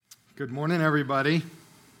Good morning, everybody.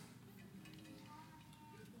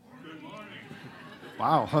 Good morning.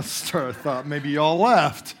 Wow, I thought maybe you all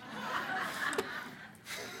left.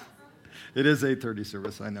 It is 8:30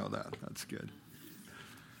 service, I know that. That's good.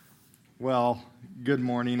 Well, good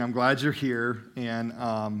morning. I'm glad you're here, and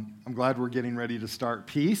I'm glad we're getting ready to start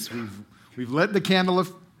Peace. We've lit the candle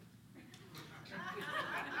of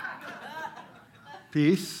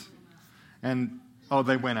peace, and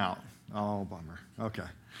they went out. Oh, bummer. Okay.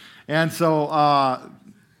 And so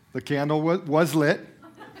the candle was lit,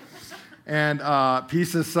 and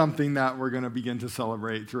peace is something that we're going to begin to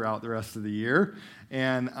celebrate throughout the rest of the year.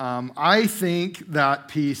 And I think that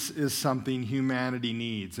peace is something humanity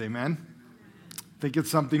needs. Amen? I think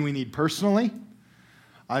it's something we need personally.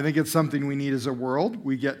 I think it's something we need as a world.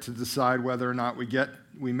 We get to decide whether or not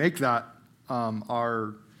we make that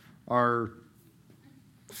our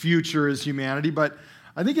future as humanity. But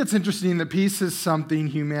I think it's interesting that peace is something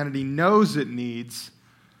humanity knows it needs,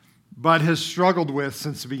 but has struggled with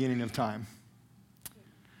since the beginning of time.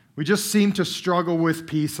 We just seem to struggle with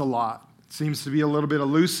peace a lot. It seems to be a little bit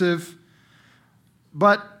elusive.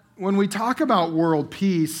 But when we talk about world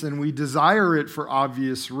peace and we desire it for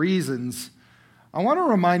obvious reasons, I want to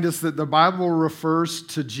remind us that the Bible refers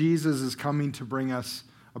to Jesus as coming to bring us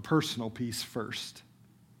a personal peace first.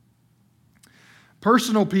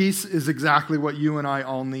 Personal peace is exactly what you and I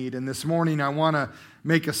all need. And this morning, I want to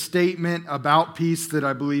make a statement about peace that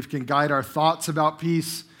I believe can guide our thoughts about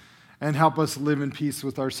peace and help us live in peace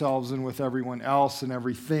with ourselves and with everyone else and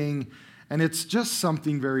everything. And it's just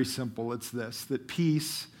something very simple. It's this, that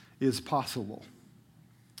peace is possible.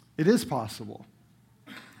 It is possible.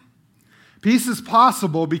 Peace is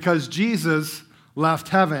possible because Jesus left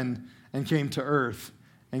heaven and came to earth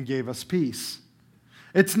and gave us peace.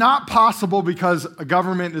 It's not possible because a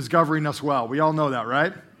government is governing us well. We all know that,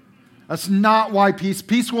 right? That's not why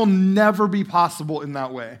peace will never be possible in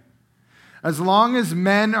that way. As long as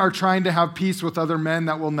men are trying to have peace with other men,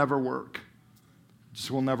 that will never work. It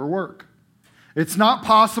just will never work. It's not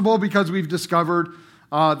possible because we've discovered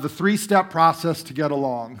the three-step process to get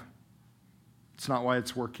along. It's not why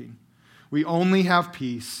it's working. We only have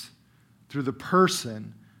peace through the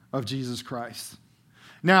person of Jesus Christ.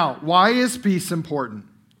 Now, why is peace important?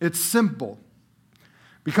 It's simple.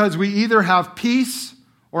 Because we either have peace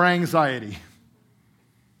or anxiety.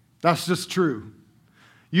 That's just true.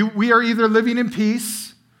 We are either living in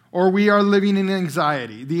peace or we are living in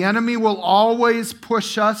anxiety. The enemy will always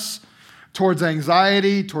push us towards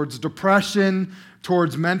anxiety, towards depression,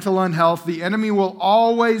 towards mental unhealth. The enemy will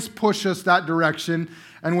always push us that direction.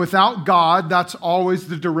 And without God, that's always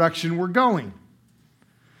the direction we're going.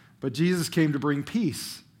 But Jesus came to bring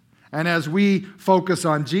peace. And as we focus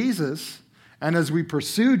on Jesus, and as we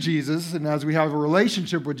pursue Jesus, and as we have a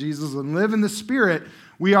relationship with Jesus and live in the Spirit,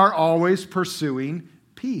 we are always pursuing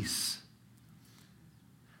peace.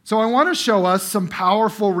 So I want to show us some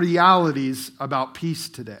powerful realities about peace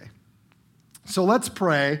today. So let's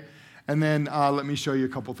pray, and then let me show you a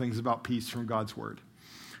couple things about peace from God's Word.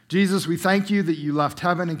 Jesus, we thank you that you left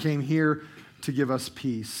heaven and came here to give us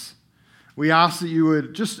peace. We ask that you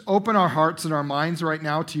would just open our hearts and our minds right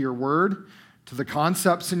now to your word, to the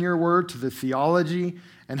concepts in your word, to the theology,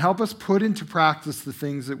 and help us put into practice the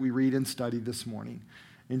things that we read and study this morning.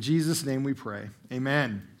 In Jesus' name we pray.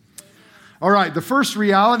 Amen. All right, the first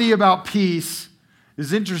reality about peace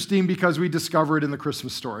is interesting because we discover it in the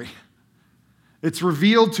Christmas story. It's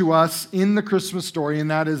revealed to us in the Christmas story, and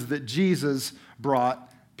that is that Jesus brought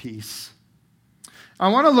peace. I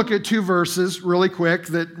want to look at two verses really quick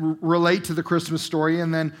that relate to the Christmas story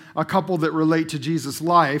and then a couple that relate to Jesus'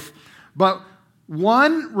 life. But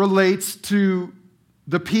one relates to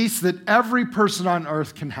the peace that every person on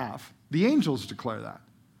earth can have. The angels declare that.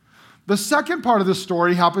 The second part of the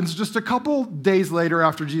story happens just a couple days later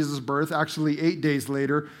after Jesus' birth, actually 8 days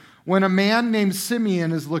later, when a man named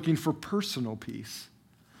Simeon is looking for personal peace.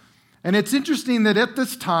 And it's interesting that at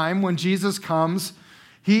this time when Jesus comes,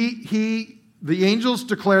 the angels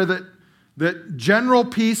declare that general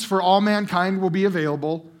peace for all mankind will be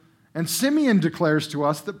available, and Simeon declares to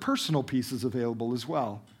us that personal peace is available as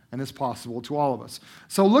well and is possible to all of us.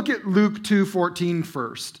 So look at Luke 2:14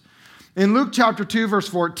 first. In Luke chapter 2, verse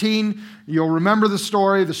 14, you'll remember the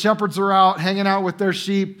story. The shepherds are out, hanging out with their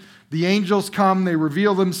sheep. The angels come, they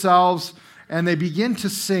reveal themselves, and they begin to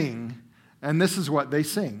sing. And this is what they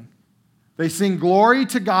sing. They sing, "Glory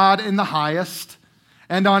to God in the highest,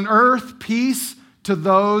 and on earth, peace to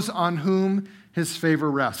those on whom his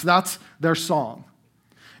favor rests." That's their song.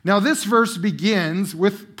 Now, this verse begins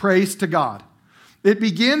with praise to God. It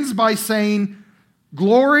begins by saying,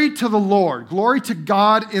 Glory to the Lord, glory to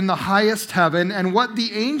God in the highest heaven. And what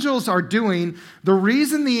the angels are doing, the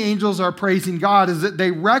reason the angels are praising God is that they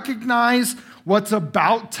recognize what's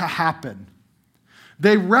about to happen.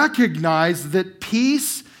 They recognize that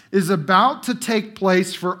peace is about to take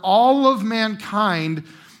place for all of mankind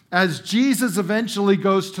as Jesus eventually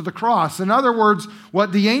goes to the cross. In other words,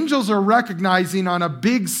 what the angels are recognizing on a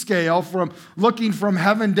big scale, from looking from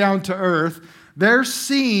heaven down to earth, they're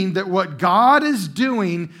seeing that what God is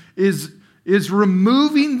doing is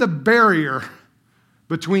removing the barrier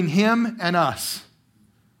between him and us.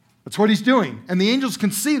 That's what he's doing. And the angels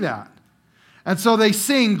can see that. And so they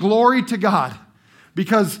sing glory to God,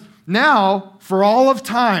 because now, for all of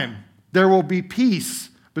time, there will be peace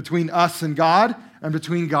between us and God and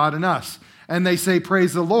between God and us. And they say,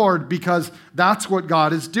 praise the Lord, because that's what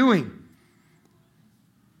God is doing.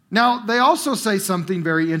 Now, they also say something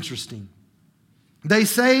very interesting. They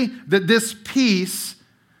say that this peace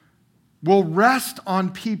will rest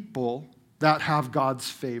on people that have God's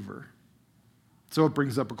favor. So it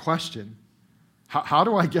brings up a question. How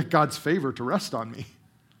do I get God's favor to rest on me?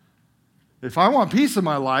 If I want peace in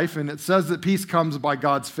my life, and it says that peace comes by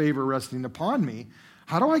God's favor resting upon me,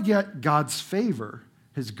 how do I get God's favor,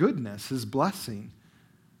 his goodness, his blessing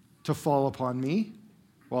to fall upon me?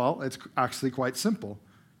 Well, it's actually quite simple.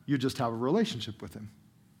 You just have a relationship with him.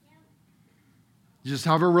 You just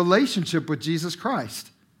have a relationship with Jesus Christ.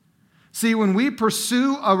 See, when we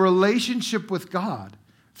pursue a relationship with God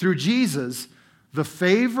through Jesus, the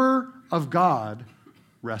favor of God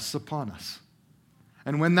rests upon us.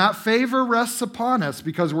 And when that favor rests upon us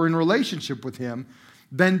because we're in relationship with him,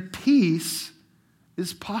 then peace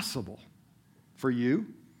is possible for you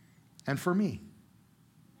and for me.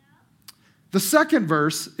 The second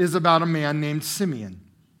verse is about a man named Simeon.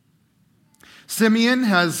 Simeon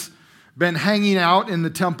has been hanging out in the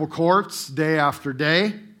temple courts day after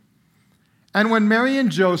day. And when Mary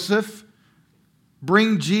and Joseph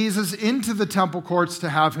bring Jesus into the temple courts to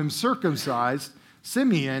have him circumcised,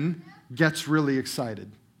 Simeon gets really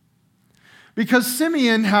excited. Because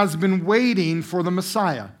Simeon has been waiting for the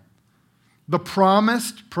Messiah, the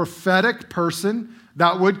promised prophetic person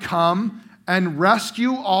that would come and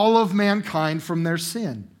rescue all of mankind from their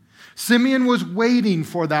sin. Simeon was waiting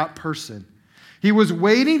for that person. He was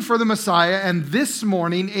waiting for the Messiah, and this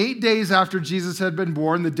morning, 8 days after Jesus had been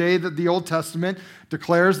born, the day that the Old Testament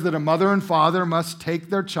declares that a mother and father must take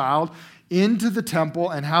their child into the temple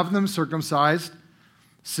and have them circumcised,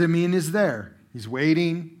 Simeon is there. He's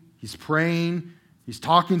waiting, he's praying, he's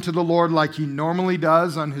talking to the Lord like he normally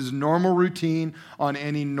does on his normal routine on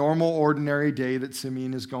any normal, ordinary day that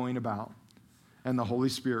Simeon is going about. And the Holy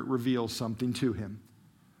Spirit reveals something to him.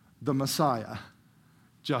 The Messiah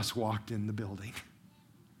just walked in the building.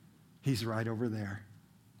 He's right over there.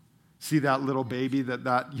 See that little baby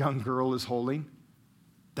that young girl is holding?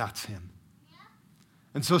 That's him.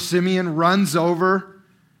 And so Simeon runs over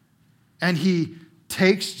and he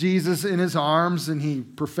takes Jesus in his arms and he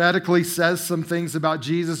prophetically says some things about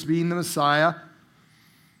Jesus being the Messiah.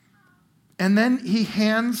 And then he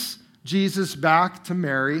hands Jesus back to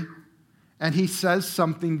Mary and he says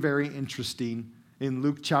something very interesting in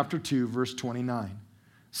Luke chapter 2, verse 29.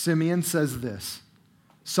 Simeon says this,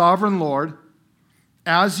 "Sovereign Lord,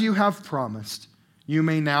 as you have promised, you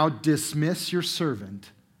may now dismiss your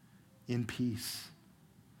servant in peace."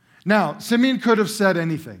 Now, Simeon could have said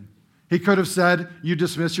anything. He could have said, "You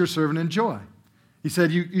dismiss your servant in joy." He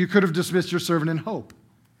said, you could have dismissed your servant in hope.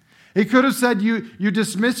 He could have said, you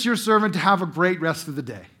dismiss your servant to have a great rest of the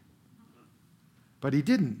day. But he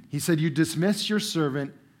didn't. He said, "You dismiss your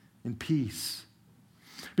servant in peace."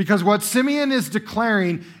 Because what Simeon is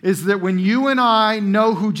declaring is that when you and I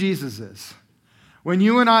know who Jesus is, when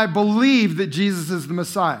you and I believe that Jesus is the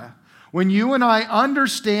Messiah, when you and I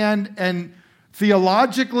understand and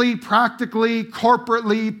theologically, practically,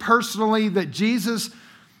 corporately, personally, that Jesus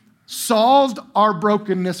solved our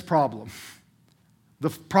brokenness problem, the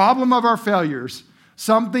problem of our failures,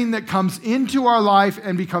 something that comes into our life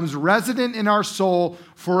and becomes resident in our soul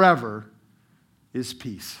forever, is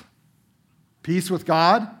peace. Peace with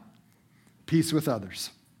God, peace with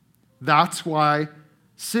others. That's why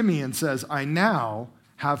Simeon says, "I now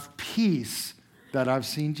have peace that I've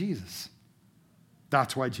seen Jesus."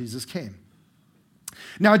 That's why Jesus came.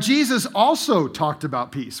 Now, Jesus also talked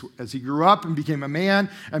about peace. As he grew up and became a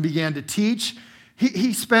man and began to teach,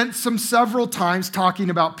 he spent several times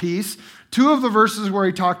talking about peace. Two of the verses where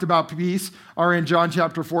he talked about peace are in John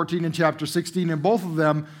chapter 14 and chapter 16, and both of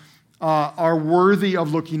them are worthy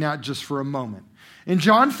of looking at just for a moment. In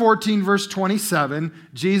John 14, verse 27,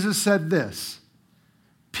 Jesus said this,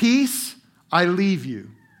 "Peace I leave you.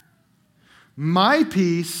 My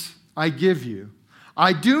peace I give you.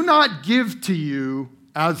 I do not give to you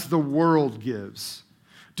as the world gives.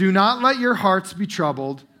 Do not let your hearts be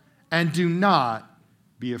troubled, and do not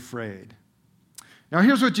be afraid. Now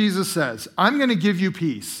here's what Jesus says. I'm going to give you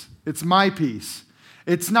peace. It's my peace.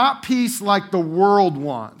 It's not peace like the world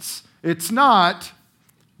wants. It's not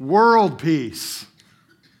world peace.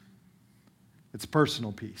 It's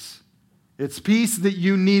personal peace. It's peace that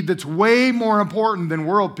you need that's way more important than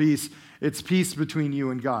world peace. It's peace between you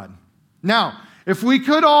and God. Now, if we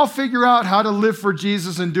could all figure out how to live for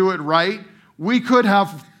Jesus and do it right, we could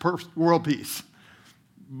have world peace.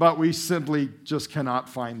 But we simply just cannot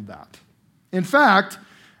find that. In fact,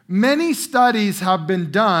 many studies have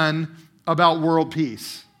been done about world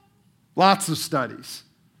peace. Lots of studies.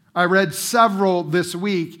 I read several this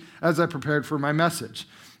week as I prepared for my message.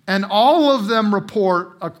 And all of them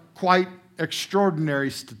report a quite extraordinary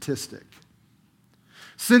statistic.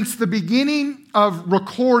 Since the beginning of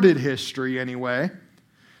recorded history, anyway,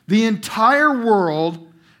 the entire world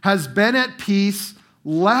has been at peace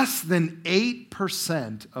less than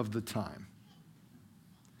 8% of the time.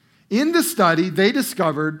 In the study, they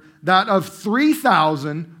discovered that of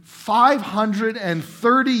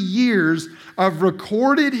 3,530 years of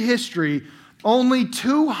recorded history, only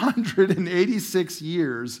 286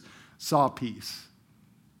 years saw peace.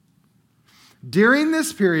 During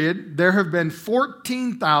this period, there have been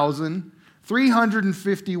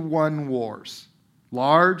 14,351 wars,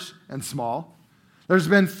 large and small. There's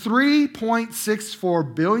been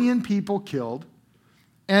 3.64 billion people killed,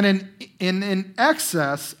 and in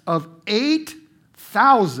excess of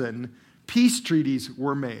 8,000 peace treaties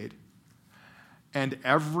were made, and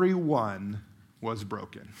every one was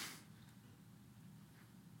broken.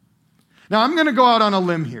 Now, I'm going to go out on a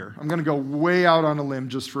limb here. I'm going to go way out on a limb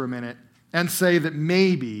just for a minute and say that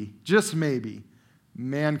maybe, just maybe,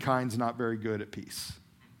 mankind's not very good at peace.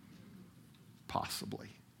 Possibly.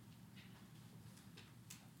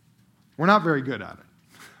 We're not very good at it.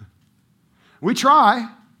 We try,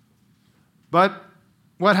 but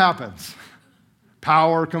what happens?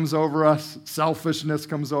 Power comes over us, selfishness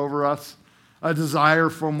comes over us, a desire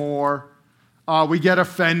for more. We get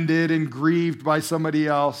offended and grieved by somebody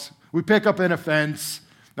else. We pick up an offense,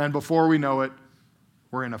 and before we know it,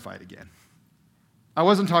 we're in a fight again. I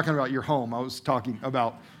wasn't talking about your home. I was talking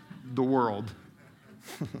about the world.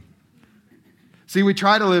 See, we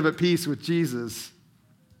try to live at peace with Jesus,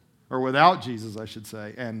 or without Jesus, I should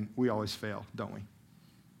say, and we always fail, don't we?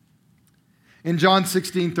 In John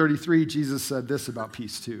 16:33, Jesus said this about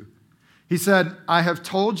peace too. He said, I have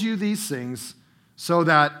told you these things so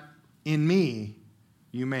that in me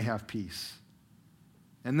you may have peace.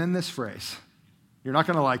 And then this phrase, you're not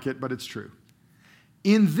going to like it, but it's true.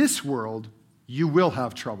 In this world, you will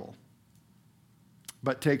have trouble.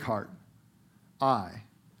 But take heart. I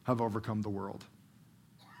have overcome the world.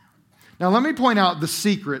 Now, let me point out the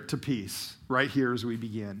secret to peace right here as we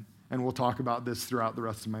begin. And we'll talk about this throughout the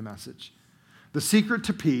rest of my message. The secret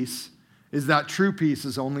to peace is that true peace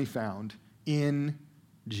is only found in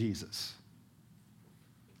Jesus.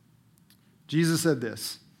 Jesus said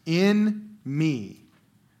this, in me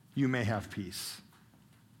you may have peace.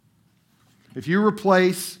 If you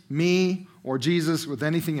replace me or Jesus with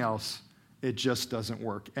anything else, it just doesn't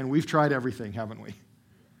work. And we've tried everything, haven't we?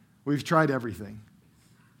 We've tried everything.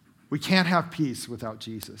 We can't have peace without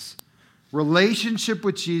Jesus. Relationship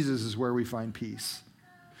with Jesus is where we find peace.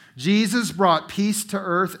 Jesus brought peace to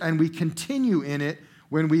earth, and we continue in it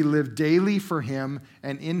when we live daily for him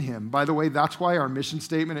and in him. By the way, that's why our mission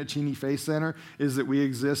statement at Cheney Faith Center is that we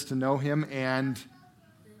exist to know him and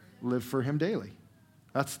live for him daily.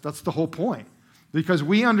 That's the whole point. Because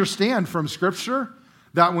we understand from Scripture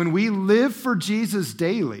that when we live for Jesus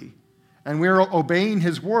daily and we're obeying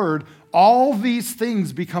his word, all these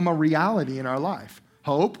things become a reality in our life.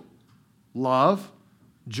 Hope, love,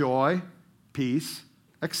 joy, peace,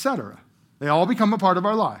 etc. They all become a part of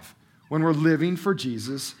our life when we're living for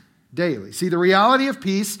Jesus daily. See, the reality of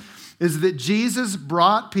peace is that Jesus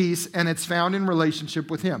brought peace, and it's found in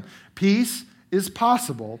relationship with him. Peace is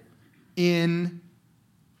possible in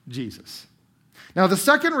Jesus. Now, the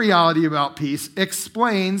second reality about peace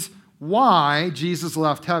explains why Jesus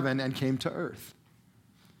left heaven and came to earth.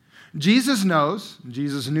 Jesus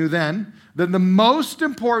knew then, that the most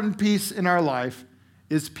important peace in our life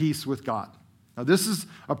is peace with God. Now, this is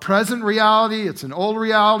a present reality. It's an old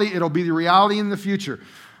reality. It'll be the reality in the future.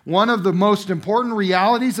 One of the most important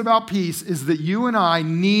realities about peace is that you and I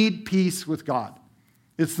need peace with God.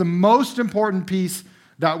 It's the most important peace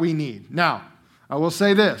that we need. Now, I will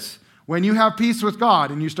say this. When you have peace with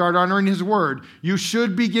God and you start honoring his word, you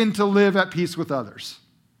should begin to live at peace with others.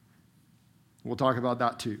 We'll talk about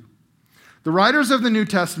that too. The writers of the New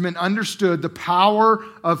Testament understood the power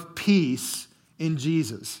of peace in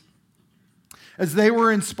Jesus. As they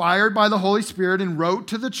were inspired by the Holy Spirit and wrote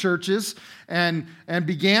to the churches and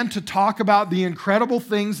began to talk about the incredible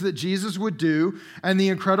things that Jesus would do and the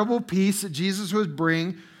incredible peace that Jesus would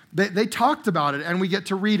bring, they talked about it, and we get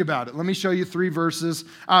to read about it. Let me show you 3 verses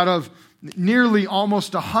out of nearly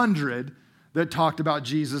almost 100 that talked about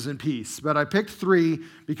Jesus and peace. But I picked 3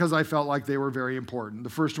 because I felt like they were very important. The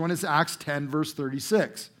first one is Acts 10, verse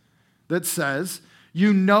 36, that says,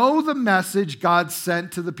 "You know the message God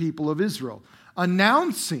sent to the people of Israel,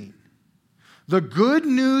 announcing the good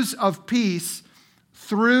news of peace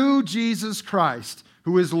through Jesus Christ,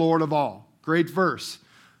 who is Lord of all." Great verse.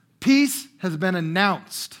 Peace has been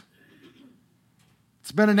announced.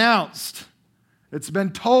 It's been announced. It's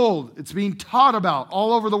been told. It's being taught about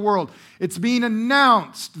all over the world. It's being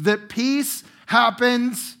announced that peace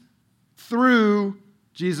happens through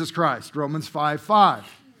Jesus Christ. Romans 5:5.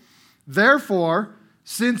 Therefore,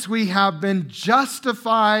 since we have been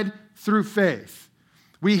justified through faith,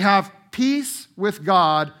 we have peace with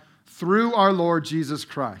God through our Lord Jesus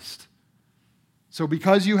Christ. So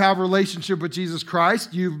because you have a relationship with Jesus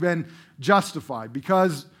Christ, you've been justified.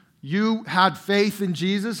 Because you had faith in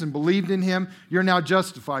Jesus and believed in him, you're now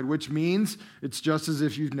justified, which means it's just as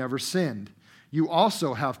if you've never sinned. You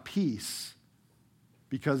also have peace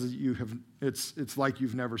because it's like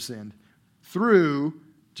you've never sinned through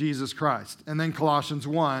Jesus Christ. And then Colossians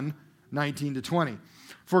 1, 19 to 20.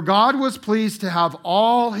 For God was pleased to have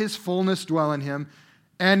all his fullness dwell in him,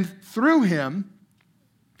 and through him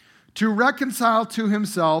to reconcile to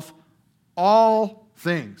himself all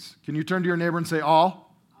things. Can you turn to your neighbor and say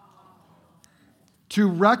all? To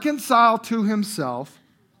reconcile to himself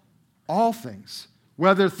all things,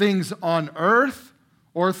 whether things on earth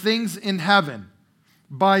or things in heaven,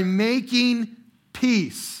 by making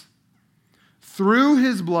peace through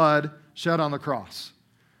his blood shed on the cross.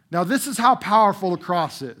 Now, this is how powerful the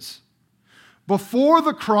cross is. Before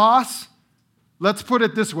the cross, let's put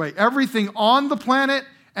it this way, everything on the planet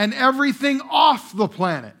and everything off the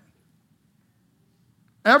planet.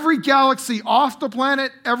 Every galaxy off the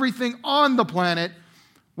planet, everything on the planet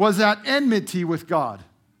was at enmity with God.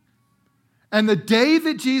 And the day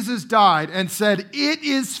that Jesus died and said, "It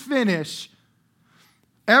is finished,"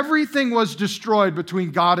 everything was destroyed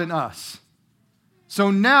between God and us.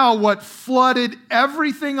 So now what flooded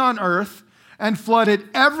everything on earth and flooded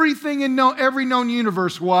everything in every known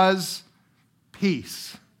universe was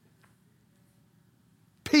peace.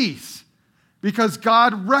 Peace. Because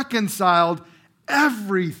God reconciled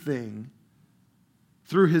everything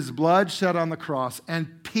through his blood shed on the cross,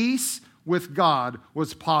 and peace with God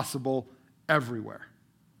was possible everywhere.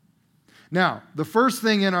 Now, the first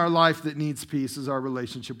thing in our life that needs peace is our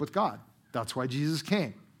relationship with God. That's why Jesus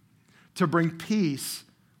came, to bring peace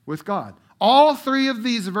with God. All 3 of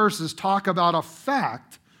these verses talk about a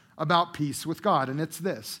fact about peace with God, and it's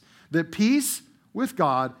this, that peace with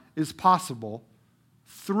God is possible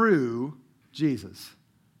through Jesus.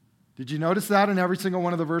 Did you notice that in every single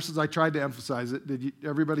one of the verses? I tried to emphasize it.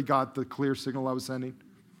 Everybody got the clear signal I was sending?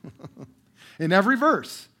 In every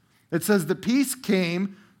verse, it says the peace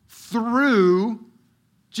came through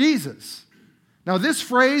Jesus. Now, this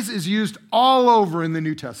phrase is used all over in the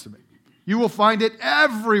New Testament. You will find it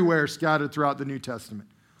everywhere scattered throughout the New Testament.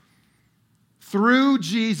 Through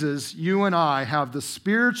Jesus, you and I have the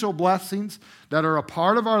spiritual blessings that are a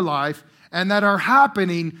part of our life and that are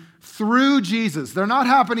happening through Jesus. They're not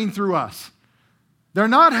happening through us. They're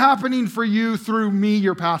not happening for you through me,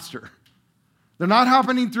 your pastor. They're not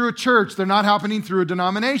happening through a church. They're not happening through a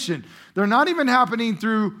denomination. They're not even happening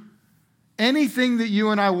through anything that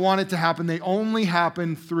you and I want it to happen. They only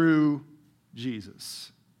happen through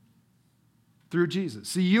Jesus. Through Jesus.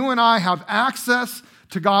 See, you and I have access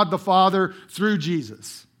to God the Father through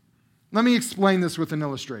Jesus. Let me explain this with an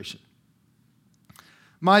illustration.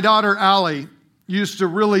 My daughter, Allie, used to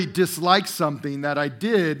really dislike something that I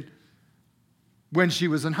did when she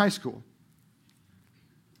was in high school.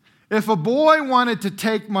 If a boy wanted to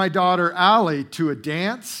take my daughter, Allie, to a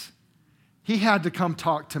dance, he had to come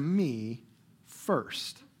talk to me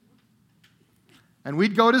first. And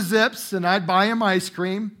we'd go to Zips, and I'd buy him ice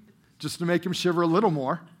cream just to make him shiver a little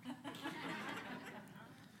more.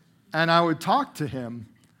 And I would talk to him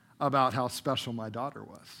about how special my daughter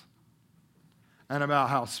was and about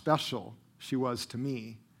how special she was to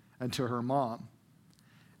me and to her mom.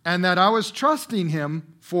 And that I was trusting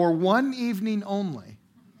him for one evening only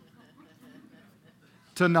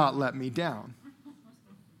to not let me down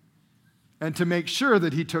and to make sure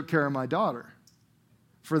that he took care of my daughter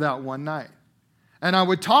for that one night. And I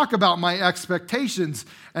would talk about my expectations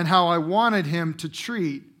and how I wanted him to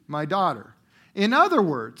treat my daughter. In other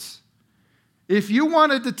words, if you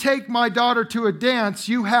wanted to take my daughter to a dance,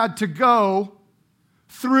 you had to go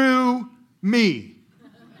through me.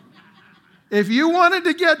 If you wanted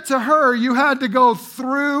to get to her, you had to go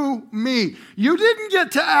through me. You didn't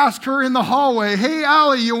get to ask her in the hallway, hey,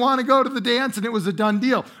 Allie, you want to go to the dance? And it was a done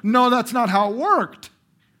deal. No, that's not how it worked.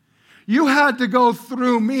 You had to go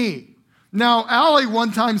through me. Now, Allie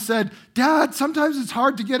one time said, Dad, sometimes it's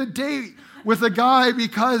hard to get a date with a guy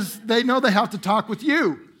because they know they have to talk with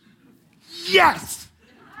you. Yes!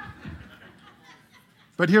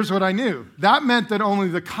 But here's what I knew. That meant that only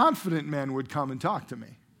the confident men would come and talk to me.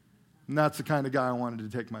 And that's the kind of guy I wanted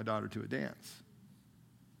to take my daughter to a dance.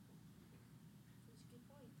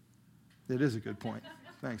 It is a good point.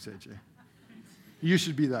 Thanks, AJ. You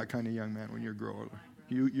should be that kind of young man when you grow older.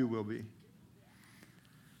 You will be.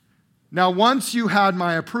 Now, once you had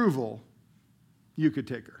my approval, you could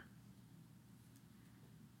take her.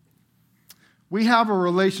 We have a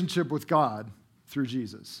relationship with God through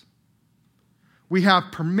Jesus. We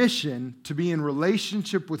have permission to be in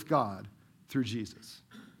relationship with God through Jesus.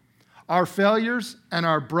 Our failures and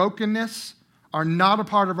our brokenness are not a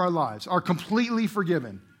part of our lives, are completely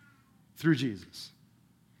forgiven through Jesus.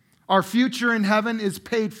 Our future in heaven is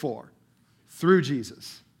paid for through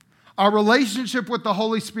Jesus. Our relationship with the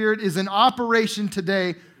Holy Spirit is in operation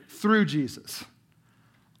today through Jesus.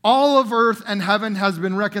 All of earth and heaven has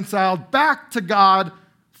been reconciled back to God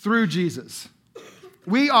through Jesus.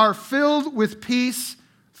 We are filled with peace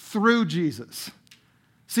through Jesus.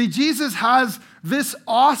 See, Jesus has this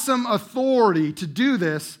awesome authority to do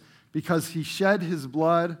this because he shed his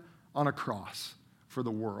blood on a cross for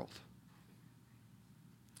the world.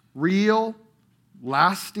 Real,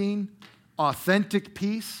 lasting, authentic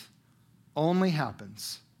peace only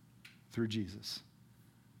happens through Jesus.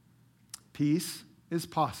 Peace is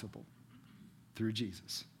possible through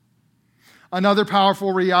Jesus. Another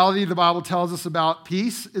powerful reality the Bible tells us about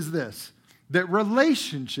peace is this, that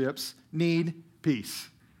relationships need peace.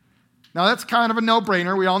 Now, that's kind of a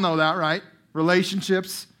no-brainer. We all know that, right?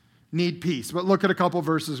 Relationships need peace. But look at a couple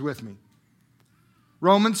verses with me.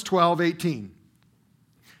 Romans 12:18.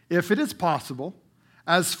 If it is possible,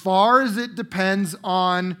 as far as it depends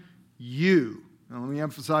on you. Now, let me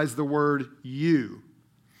emphasize the word you.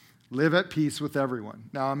 Live at peace with everyone.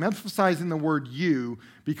 Now, I'm emphasizing the word you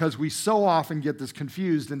because we so often get this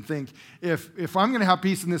confused and think, if I'm going to have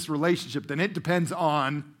peace in this relationship, then it depends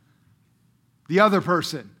on the other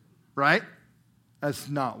person. Right? That's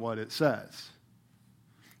not what it says.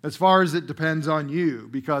 As far as it depends on you,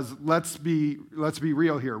 because let's be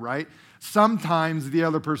real here, right? Sometimes the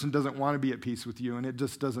other person doesn't want to be at peace with you, and it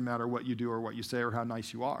just doesn't matter what you do or what you say or how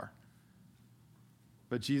nice you are.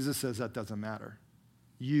 But Jesus says that doesn't matter.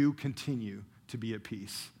 You continue to be at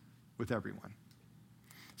peace with everyone.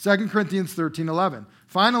 2 Corinthians 13:11.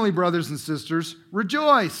 Finally, brothers and sisters,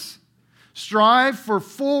 rejoice. Strive for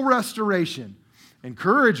full restoration.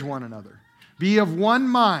 Encourage one another. Be of one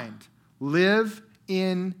mind. Live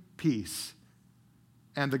in peace.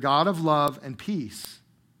 And the God of love and peace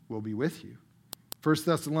will be with you. 1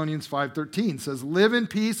 Thessalonians 5:13 says, live in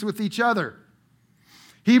peace with each other.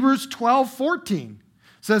 Hebrews 12:14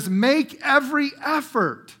 says, make every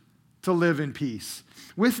effort to live in peace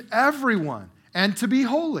with everyone and to be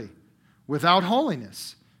holy. Without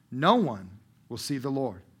holiness, no one will see the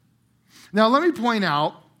Lord. Now, let me point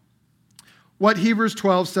out what Hebrews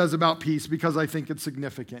 12 says about peace because I think it's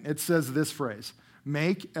significant. It says this phrase,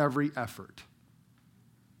 make every effort.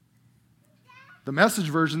 The Message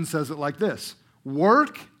version says it like this,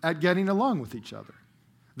 work at getting along with each other.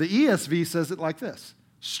 The ESV says it like this,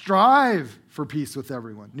 strive for peace with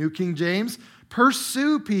everyone. New King James,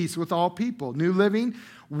 pursue peace with all people. New Living,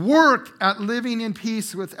 work at living in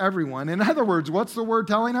peace with everyone. In other words, what's the word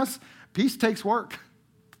telling us? Peace takes work.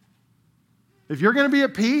 If you're going to be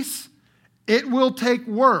at peace, it will take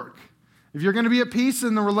work. If you're going to be at peace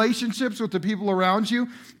in the relationships with the people around you,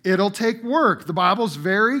 it'll take work. The Bible's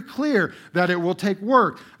very clear that it will take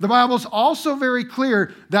work. The Bible's also very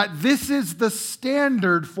clear that this is the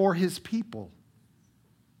standard for his people.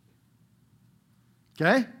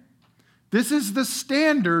 Okay? This is the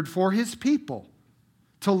standard for his people,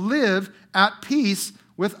 to live at peace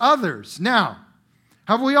with others. Now,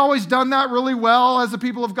 have we always done that really well as a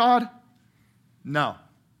people of God? No.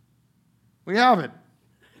 We haven't.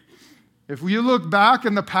 If you look back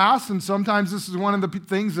in the past, and sometimes this is one of the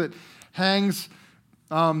things that hangs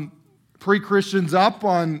pre-Christians up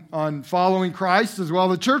on following Christ as well,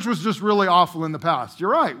 the church was just really awful in the past. You're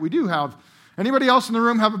right, we do have. Anybody else in the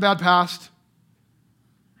room have a bad past?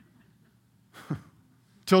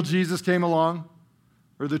 till Jesus came along,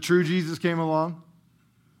 or the true Jesus came along?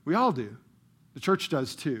 We all do. The church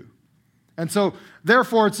does too. And so,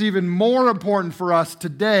 therefore, it's even more important for us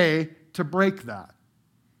today to break that.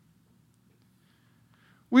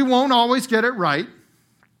 We won't always get it right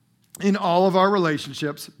in all of our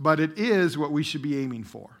relationships, but it is what we should be aiming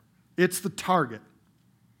for. It's the target.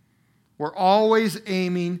 We're always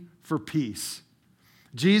aiming for peace.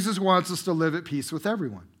 Jesus wants us to live at peace with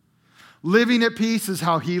everyone. Living at peace is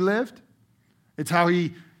how he lived. It's how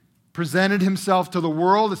he presented himself to the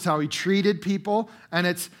world. It's how he treated people. And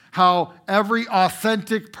it's how every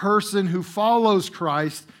authentic person who follows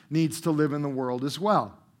Christ needs to live in the world as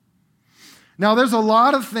well. Now, there's a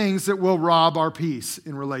lot of things that will rob our peace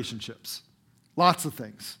in relationships. Lots of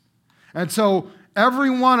things. And so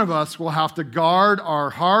every one of us will have to guard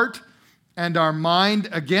our heart and our mind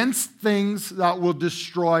against things that will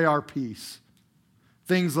destroy our peace.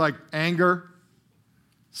 Things like anger,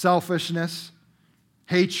 selfishness,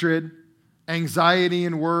 hatred, anxiety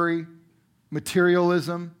and worry,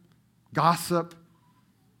 materialism, gossip,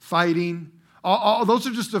 fighting. Those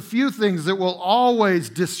are just a few things that will always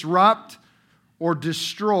disrupt or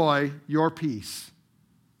destroy your peace.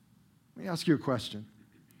 Let me ask you a question.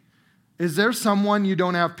 Is there someone you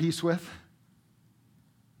don't have peace with?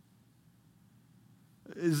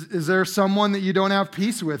 Is there someone that you don't have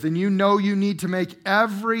peace with and you know you need to make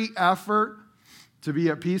every effort to be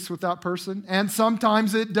at peace with that person? And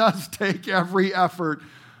sometimes it does take every effort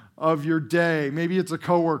of your day. Maybe it's a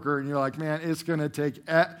coworker and you're like, man, it's going to take,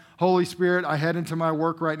 Holy Spirit, I head into my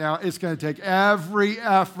work right now. It's going to take every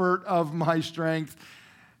effort of my strength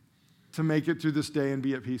to make it through this day and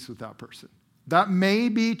be at peace with that person. That may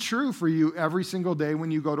be true for you every single day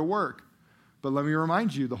when you go to work. But let me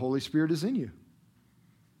remind you, the Holy Spirit is in you.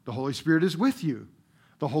 The Holy Spirit is with you.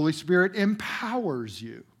 The Holy Spirit empowers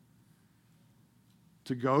you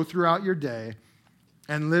to go throughout your day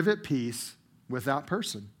and live at peace with that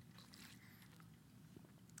person.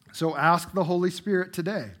 So ask the Holy Spirit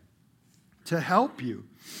today to help you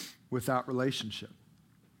with that relationship.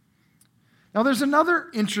 Now, there's another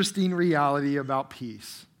interesting reality about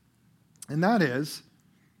peace, and that is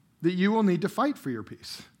that you will need to fight for your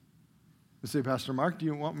peace. You say, Pastor Mark, do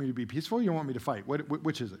you want me to be peaceful or you want me to fight?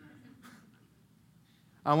 Which is it?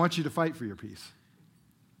 I want you to fight for your peace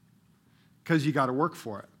because you got to work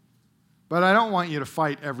for it. But I don't want you to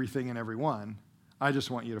fight everything and everyone. I just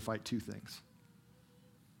want you to fight two things.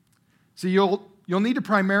 See, you'll need to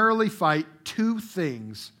primarily fight two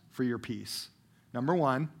things for your peace. Number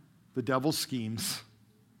one, the devil's schemes.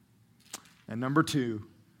 And number two,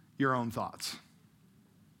 your own thoughts.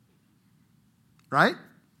 Right?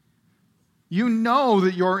 You know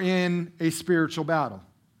that you're in a spiritual battle.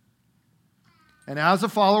 And as a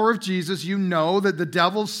follower of Jesus, you know that the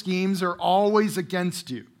devil's schemes are always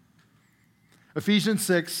against you. Ephesians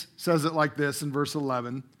 6 says it like this in verse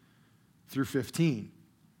 11 through 15.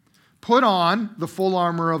 Put on the full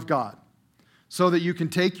armor of God so that you can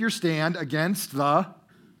take your stand against the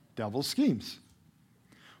devil's schemes.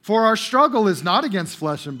 For our struggle is not against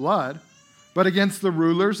flesh and blood, but against the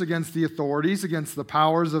rulers, against the authorities, against the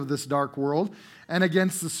powers of this dark world, and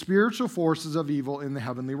against the spiritual forces of evil in the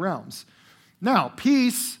heavenly realms. Now,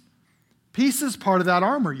 peace is part of that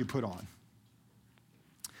armor you put on.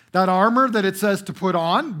 That armor that it says to put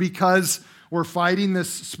on because we're fighting this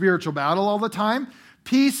spiritual battle all the time,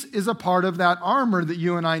 peace is a part of that armor that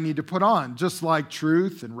you and I need to put on, just like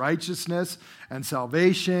truth and righteousness and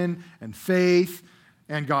salvation and faith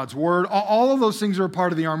and God's word. All of those things are a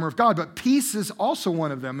part of the armor of God, but peace is also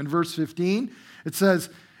one of them. In verse 15, it says,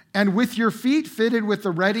 and with your feet fitted with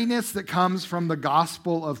the readiness that comes from the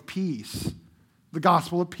gospel of peace. The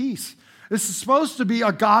gospel of peace. This is supposed to be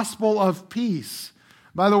a gospel of peace.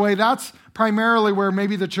 By the way, that's primarily where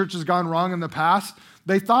maybe the church has gone wrong in the past.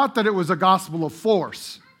 They thought that it was a gospel of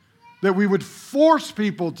force, that we would force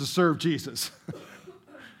people to serve Jesus.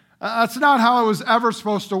 That's not how it was ever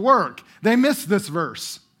supposed to work. They missed this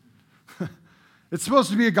verse. It's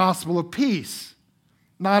supposed to be a gospel of peace,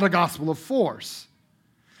 not a gospel of force.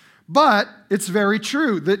 But it's very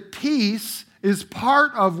true that peace is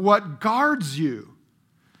part of what guards you.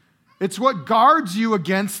 It's what guards you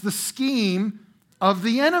against the scheme of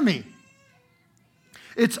the enemy.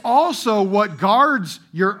 It's also what guards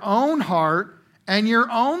your own heart and your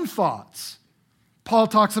own thoughts. Paul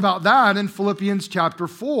talks about that in Philippians chapter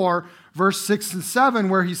 4, verse 6 and 7,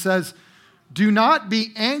 where he says, do not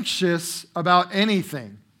be anxious about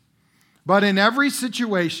anything, but in every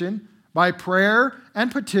situation, by prayer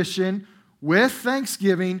and petition, with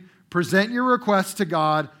thanksgiving, present your requests to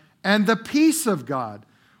God, and the peace of God,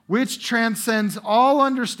 which transcends all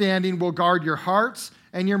understanding, will guard your hearts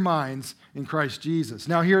and your minds in Christ Jesus.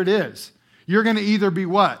 Now here it is. You're going to either be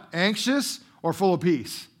what? Anxious or full of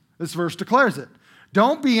peace. This verse declares it.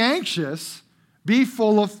 Don't be anxious, be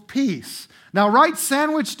full of peace. Now right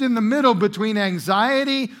sandwiched in the middle between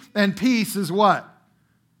anxiety and peace is what?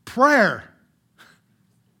 Prayer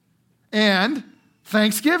and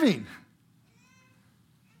thanksgiving.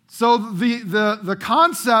 So the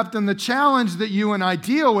concept and the challenge that you and I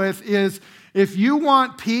deal with is if you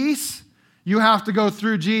want peace, you have to go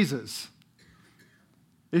through Jesus.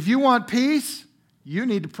 If you want peace, you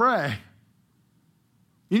need to pray.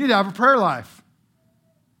 You need to have a prayer life.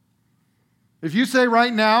 If you say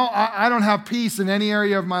right now, I don't have peace in any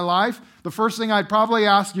area of my life, the first thing I'd probably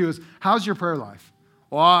ask you is, how's your prayer life?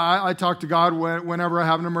 Well, I talk to God whenever I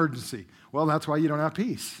have an emergency. Well, that's why you don't have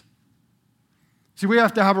peace. See, we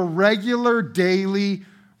have to have a regular, daily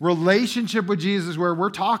relationship with Jesus where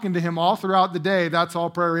we're talking to him all throughout the day. That's all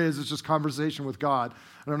prayer is. It's just conversation with God.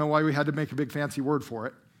 I don't know why we had to make a big fancy word for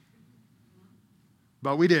it.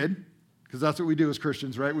 But we did, because that's what we do as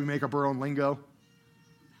Christians, right? We make up our own lingo.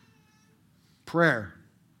 Prayer.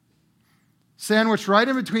 Sandwiched right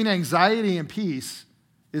in between anxiety and peace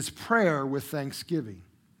is prayer with thanksgiving.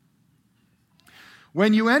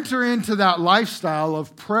 When you enter into that lifestyle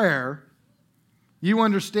of prayer, you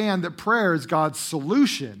understand that prayer is God's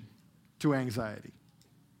solution to anxiety.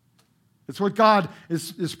 It's what God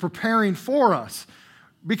is preparing for us.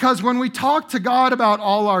 Because when we talk to God about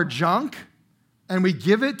all our junk and we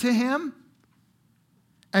give it to him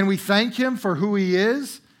and we thank him for who he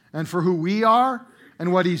is and for who we are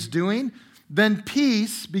and what he's doing, then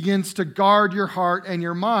peace begins to guard your heart and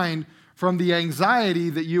your mind from the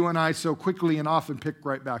anxiety that you and I so quickly and often pick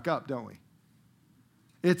right back up, don't we?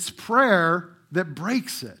 It's prayer that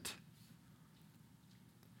breaks it.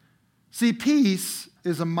 See, peace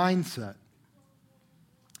is a mindset.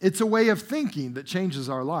 It's a way of thinking that changes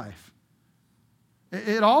our life.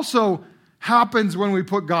 It also happens when we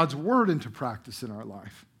put God's word into practice in our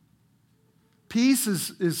life. Peace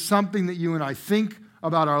is something that you and I think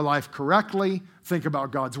about our life correctly, think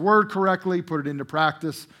about God's word correctly, put it into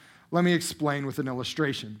practice. Let me explain with an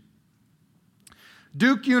illustration.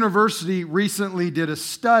 Duke University recently did a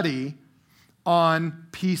study on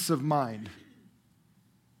peace of mind.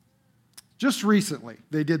 Just recently,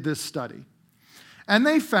 they did this study. And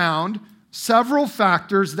they found several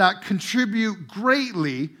factors that contribute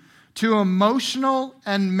greatly to emotional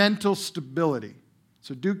and mental stability.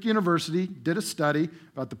 So Duke University did a study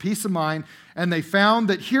about the peace of mind, and they found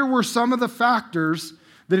that here were some of the factors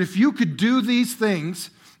that if you could do these things,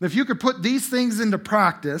 if you could put these things into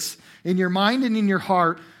practice in your mind and in your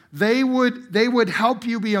heart, they would help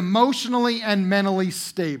you be emotionally and mentally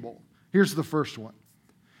stable. Here's the first one.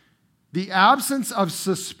 The absence of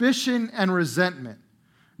suspicion and resentment.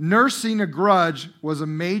 Nursing a grudge was a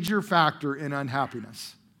major factor in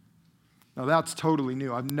unhappiness. Now that's totally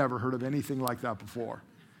new. I've never heard of anything like that before.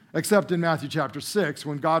 Except in Matthew chapter 6,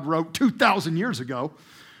 when God wrote 2,000 years ago,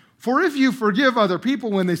 "For if you forgive other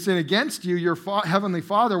people when they sin against you, your heavenly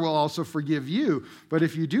Father will also forgive you. But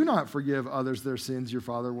if you do not forgive others their sins, your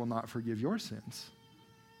Father will not forgive your sins."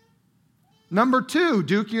 Number 2,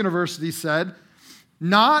 Duke University said,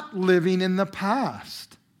 not living in the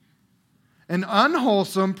past. An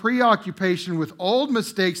unwholesome preoccupation with old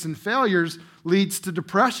mistakes and failures leads to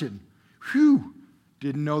depression. Whew,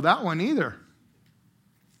 didn't know that one either.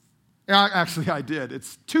 Actually, I did.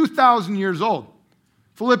 It's 2,000 years old.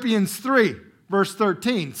 Philippians 3, verse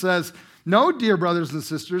 13 says, "No, dear brothers and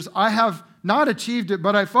sisters, I have not achieved it,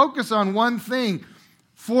 but I focus on one thing,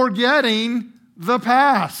 forgetting the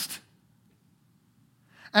past.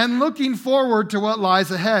 And looking forward to what lies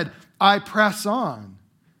ahead, I press on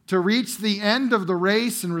to reach the end of the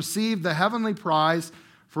race and receive the heavenly prize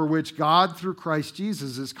for which God, through Christ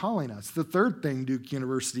Jesus, is calling us." The third thing Duke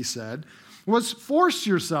University said was force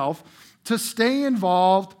yourself to stay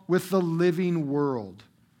involved with the living world.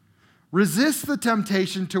 Resist the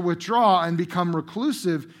temptation to withdraw and become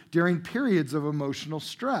reclusive during periods of emotional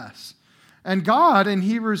stress. And God, in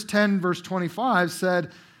Hebrews 10, verse 25,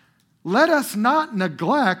 said, "Let us not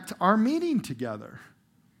neglect our meeting together,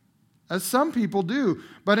 as some people do,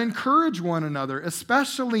 but encourage one another,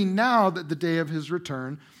 especially now that the day of his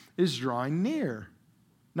return is drawing near."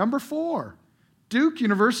 Number 4, Duke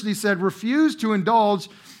University said, refuse to indulge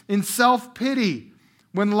in self-pity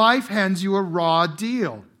when life hands you a raw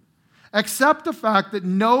deal. Accept the fact that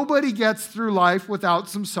nobody gets through life without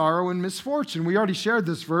some sorrow and misfortune. We already shared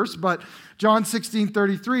this verse, but John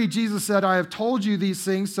 16:33, Jesus said, "I have told you these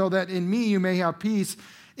things so that in me you may have peace.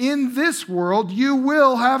 In this world you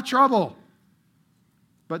will have trouble,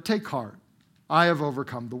 But take heart, I have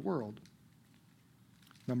overcome the world.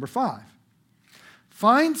 Number 5,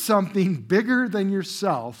 find something bigger than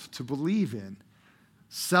yourself to believe in.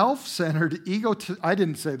 Self-centered, I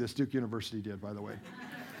didn't say this, Duke University did, by the way.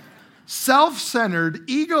 Self-centered,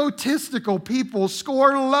 egotistical people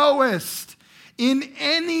score lowest in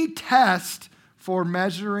any test for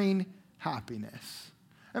measuring happiness.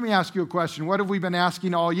 Let me ask you a question. What have we been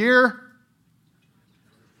asking all year?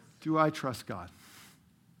 Do I trust God?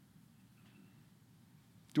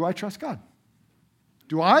 Do I trust God?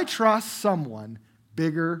 Do I trust someone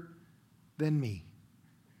bigger than me?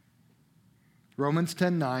 Romans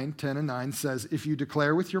 10 and 9 says, if you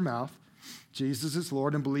declare with your mouth Jesus is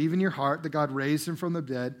Lord and believe in your heart that God raised him from the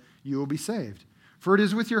dead, you will be saved. For it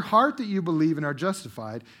is with your heart that you believe and are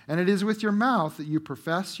justified, and it is with your mouth that you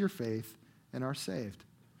profess your faith and are saved.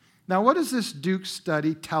 Now, what does this Duke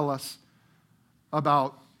study tell us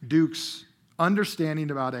about Duke's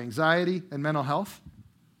understanding about anxiety and mental health?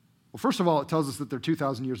 Well, first of all, it tells us that they're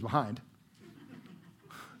 2,000 years behind.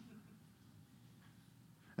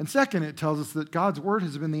 And second, it tells us that God's word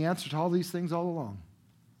has been the answer to all these things all along.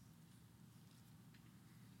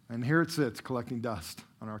 And here it sits, collecting dust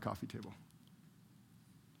on our coffee table.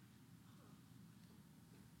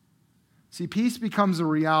 See, peace becomes a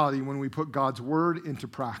reality when we put God's word into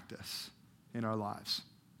practice in our lives.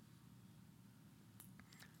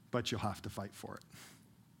 But you'll have to fight for it.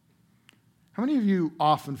 How many of you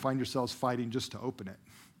often find yourselves fighting just to open it?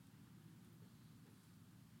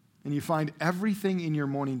 And you find everything in your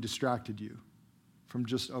morning distracted you from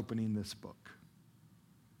just opening this book.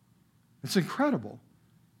 It's incredible.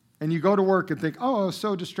 And you go to work and think, oh, I was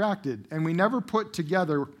so distracted. And we never put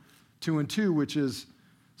together 2 and 2, which is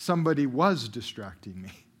somebody was distracting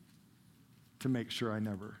me to make sure I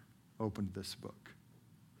never opened this book.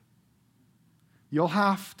 You'll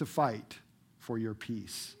have to fight for your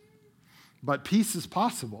peace. But peace is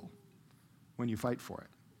possible when you fight for it.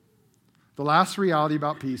 The last reality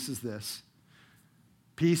about peace is this.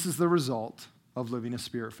 Peace is the result of living a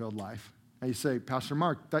spirit-filled life. Now you say, Pastor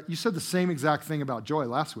Mark, you said the same exact thing about joy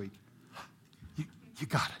last week. You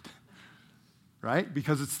got it, right?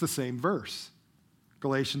 Because it's the same verse.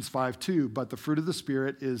 Galatians 5:2, but the fruit of the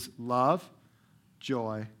Spirit is love,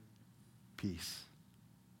 joy, peace.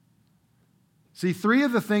 See, 3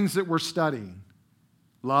 of the things that we're studying,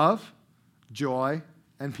 love, joy,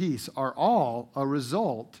 and peace, are all a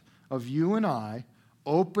result of you and I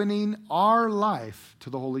opening our life to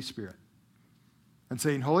the Holy Spirit and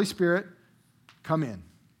saying, Holy Spirit, come in.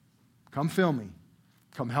 Come fill me.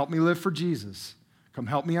 Come help me live for Jesus. Come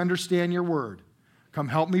help me understand your word. Come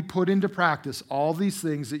help me put into practice all these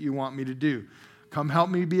things that you want me to do. Come help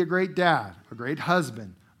me be a great dad, a great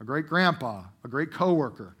husband, a great grandpa, a great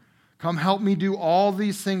coworker. Come help me do all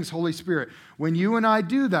these things, Holy Spirit. When you and I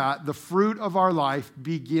do that, the fruit of our life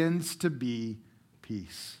begins to be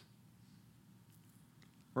peace.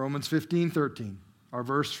 Romans 15:13, our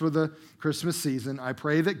verse for the Christmas season. I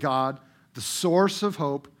pray that God, the source of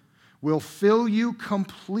hope, will fill you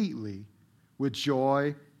completely with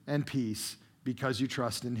joy and peace because you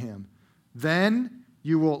trust in him. Then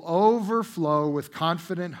you will overflow with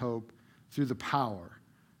confident hope through the power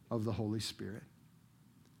of the Holy Spirit.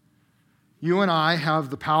 You and I have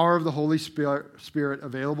the power of the Holy Spirit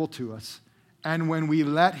available to us, and when we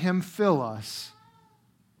let him fill us,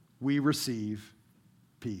 we receive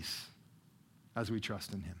peace as we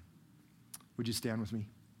trust in him. Would you stand with me?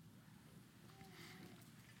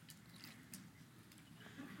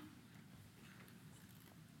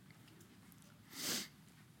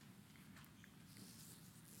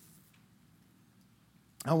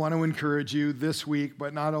 I want to encourage you this week,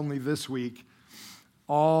 but not only this week,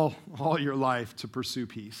 all your life to pursue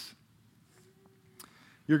peace.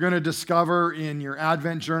 You're going to discover in your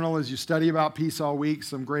Advent journal as you study about peace all week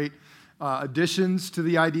some great additions to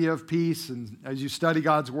the idea of peace. And as you study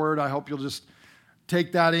God's word, I hope you'll just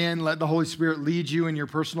take that in, let the Holy Spirit lead you in your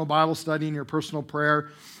personal Bible study and your personal prayer.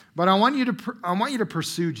 But I want you to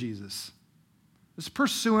pursue Jesus. Just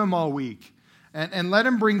pursue him all week. And let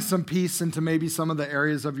him bring some peace into maybe some of the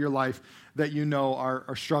areas of your life that you know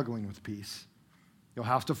are struggling with peace. You'll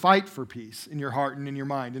have to fight for peace in your heart and in your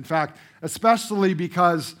mind. In fact, especially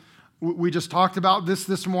because we just talked about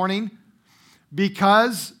this morning,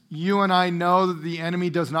 because you and I know that the enemy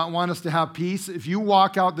does not want us to have peace. If you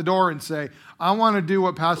walk out the door and say, I want to do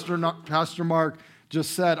what Pastor Mark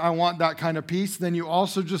just said, I want that kind of peace, then you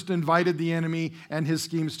also just invited the enemy and his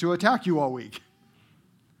schemes to attack you all week.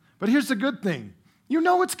 But here's the good thing. You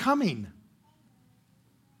know it's coming.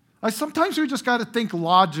 Sometimes we just got to think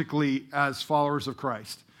logically as followers of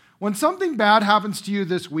Christ. When something bad happens to you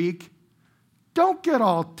this week, Don't get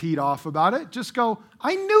all teed off about it. Just go,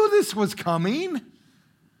 I knew this was coming.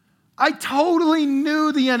 I totally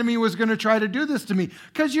knew the enemy was going to try to do this to me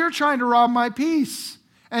because you're trying to rob my peace.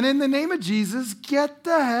 And in the name of Jesus, get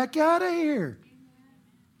the heck out of here.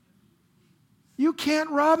 You can't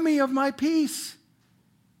rob me of my peace.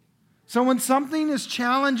 So when something is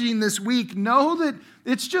challenging this week, know that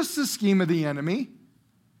it's just the scheme of the enemy.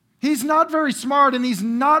 He's not very smart and he's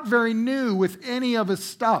not very new with any of his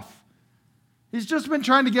stuff. He's just been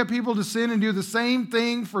trying to get people to sin and do the same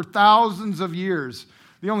thing for thousands of years.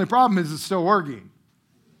 The only problem is it's still working.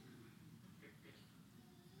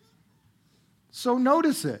 So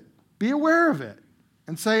notice it. Be aware of it.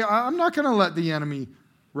 And say, I'm not going to let the enemy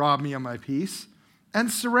rob me of my peace. And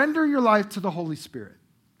surrender your life to the Holy Spirit.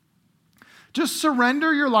 Just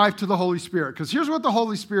surrender your life to the Holy Spirit. Because here's what the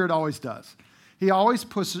Holy Spirit always does. He always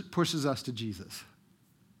pushes us to Jesus.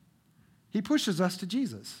 He pushes us to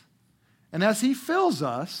Jesus. And as he fills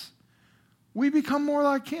us, we become more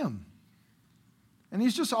like him. And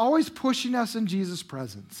he's just always pushing us in Jesus'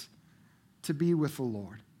 presence to be with the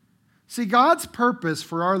Lord. See, God's purpose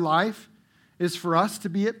for our life is for us to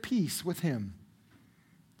be at peace with him,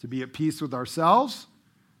 to be at peace with ourselves,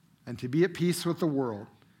 and to be at peace with the world.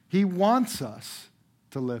 He wants us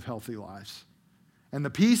to live healthy lives. And the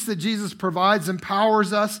peace that Jesus provides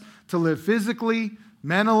empowers us to live physically,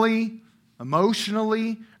 mentally,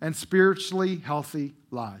 emotionally, and spiritually healthy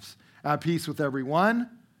lives. At peace with everyone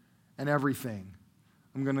and everything.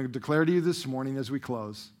 I'm going to declare to you this morning as we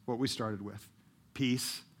close what we started with.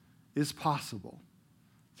 Peace is possible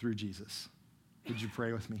through Jesus. Would you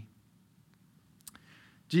pray with me?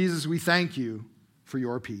 Jesus, we thank you for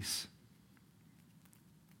your peace.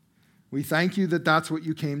 We thank you that that's what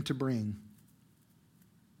you came to bring.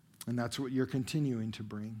 And that's what you're continuing to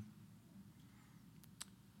bring.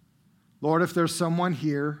 Lord, if there's someone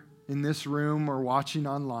here in this room or watching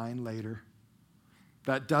online later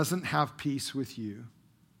that doesn't have peace with you,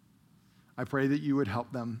 I pray that you would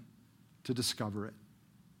help them to discover it.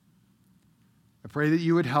 I pray that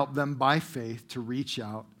you would help them by faith to reach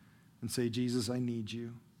out and say, Jesus, I need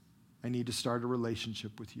you. I need to start a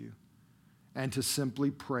relationship with you. And to simply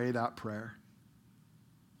pray that prayer.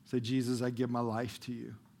 Say, Jesus, I give my life to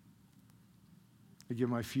you. I give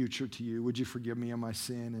my future to you. Would you forgive me of my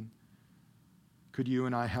sin? And could you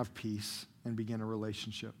and I have peace and begin a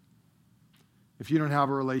relationship? If you don't have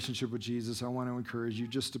a relationship with Jesus, I want to encourage you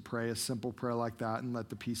just to pray a simple prayer like that and let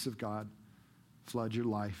the peace of God flood your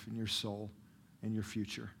life and your soul and your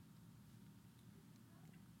future.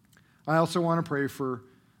 I also want to pray for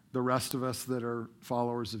the rest of us that are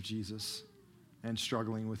followers of Jesus and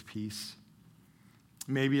struggling with peace.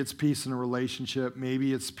 Maybe it's peace in a relationship.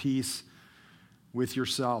 Maybe it's peace with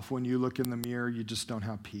yourself. When you look in the mirror, you just don't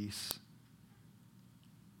have peace.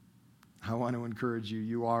 I want to encourage you.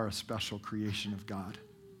 You are a special creation of God.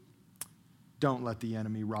 Don't let the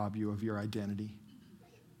enemy rob you of your identity,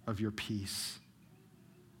 of your peace,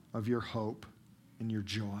 of your hope, and your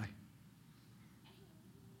joy.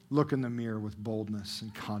 Look in the mirror with boldness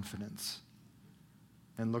and confidence.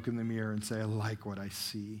 And look in the mirror and say, I like what I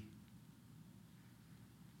see.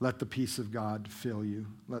 Let the peace of God fill you.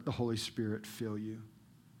 Let the Holy Spirit fill you.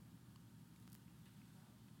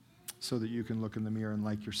 So that you can look in the mirror and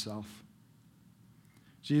like yourself.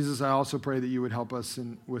 Jesus, I also pray that you would help us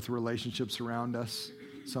with relationships around us.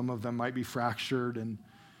 Some of them might be fractured and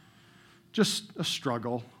just a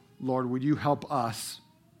struggle. Lord, would you help us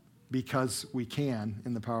because we can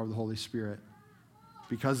in the power of the Holy Spirit,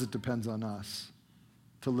 because it depends on us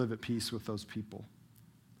to live at peace with those people.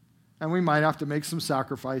 And we might have to make some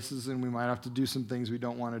sacrifices and we might have to do some things we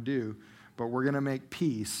don't want to do, but we're going to make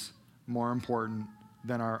peace more important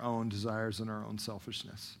than our own desires and our own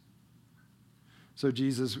selfishness. So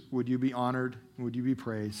Jesus, would you be honored, would you be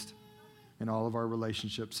praised in all of our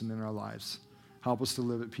relationships and in our lives. Help us to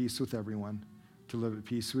live at peace with everyone, to live at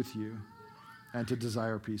peace with you, and to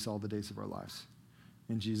desire peace all the days of our lives.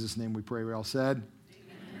 In Jesus' name we pray. We all said,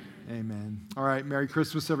 Amen. Amen. All right, Merry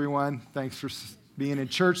Christmas, everyone. Thanks for being in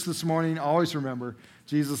church this morning. Always remember,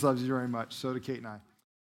 Jesus loves you very much. So do Kate and I.